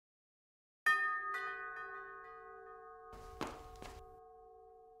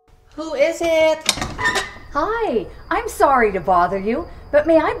Who is it? Hi, I'm sorry to bother you, but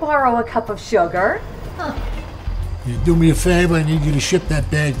may I borrow a cup of sugar? You do me a favor, I need you to ship that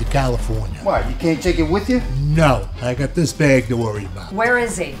bag to California. Why, you can't take it with you? No, I got this bag to worry about. Where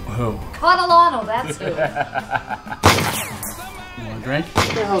is he? Who? Catalano, that's who. You want a drink?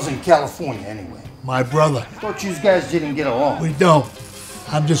 What the hell's in California anyway? My brother. Thought you guys didn't get along. We don't.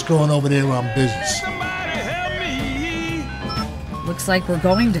 I'm just going over there on business. Looks like we're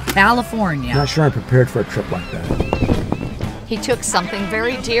going to California. Not sure I'm prepared for a trip like that. He took something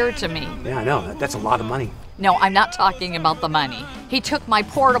very dear to me. Yeah, I know. That's a lot of money. No, I'm not talking about the money. He took my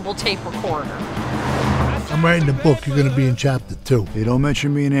portable tape recorder. I'm writing a book. You're going to be in chapter 2. Hey, don't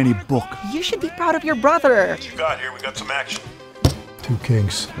mention me in any book. You should be proud of your brother. What you got here? We got some action. 2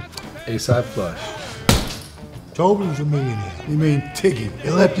 kings. A-side flush. Tobin's a millionaire. You mean Tiggy. He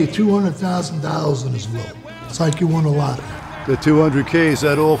left you $200,000 in his will. It's like you won a lottery. The 200K, is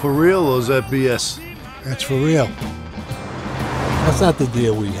that all for real or is that BS? That's for real. That's not the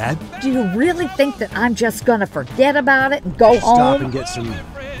deal we had. Do you really think that I'm just gonna forget about it and go home? Stop and get some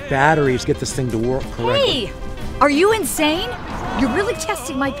batteries, get this thing to work correctly. Hey! Are you insane? You're really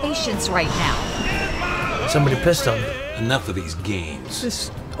testing my patience right now. Somebody pissed on me. Enough of these games.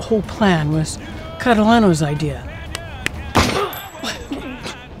 This whole plan was Catalano's idea.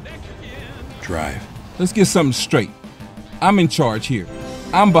 Drive. Let's get something straight. I'm in charge here.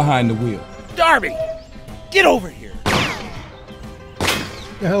 I'm behind the wheel. Darby! Get over here!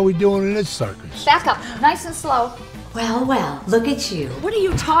 What the hell are we doing in this circus? Back up, nice and slow. Well, well, look at you. What are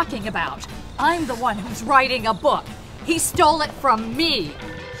you talking about? I'm the one who's writing a book. He stole it from me.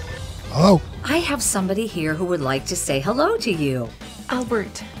 Hello? I have somebody here who would like to say hello to you.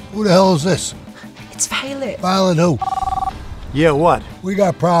 Albert, Who the hell is this? it's Violet. Violet who? Yeah, what? We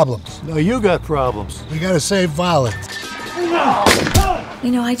got problems. No, you got problems. We gotta save Violet.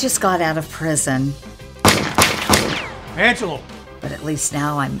 You know, I just got out of prison, Angelo! but at least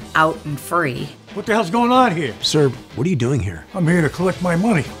now I'm out and free. What the hell's going on here? Sir, what are you doing here? I'm here to collect my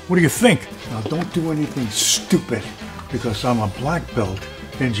money. What do you think? Now, don't do anything stupid, because I'm a black belt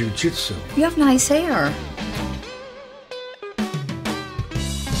in jiu-jitsu. You have nice hair.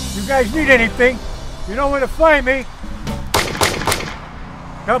 You guys need anything? You know where to find me.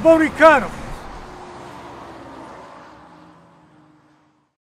 Carboni Cano.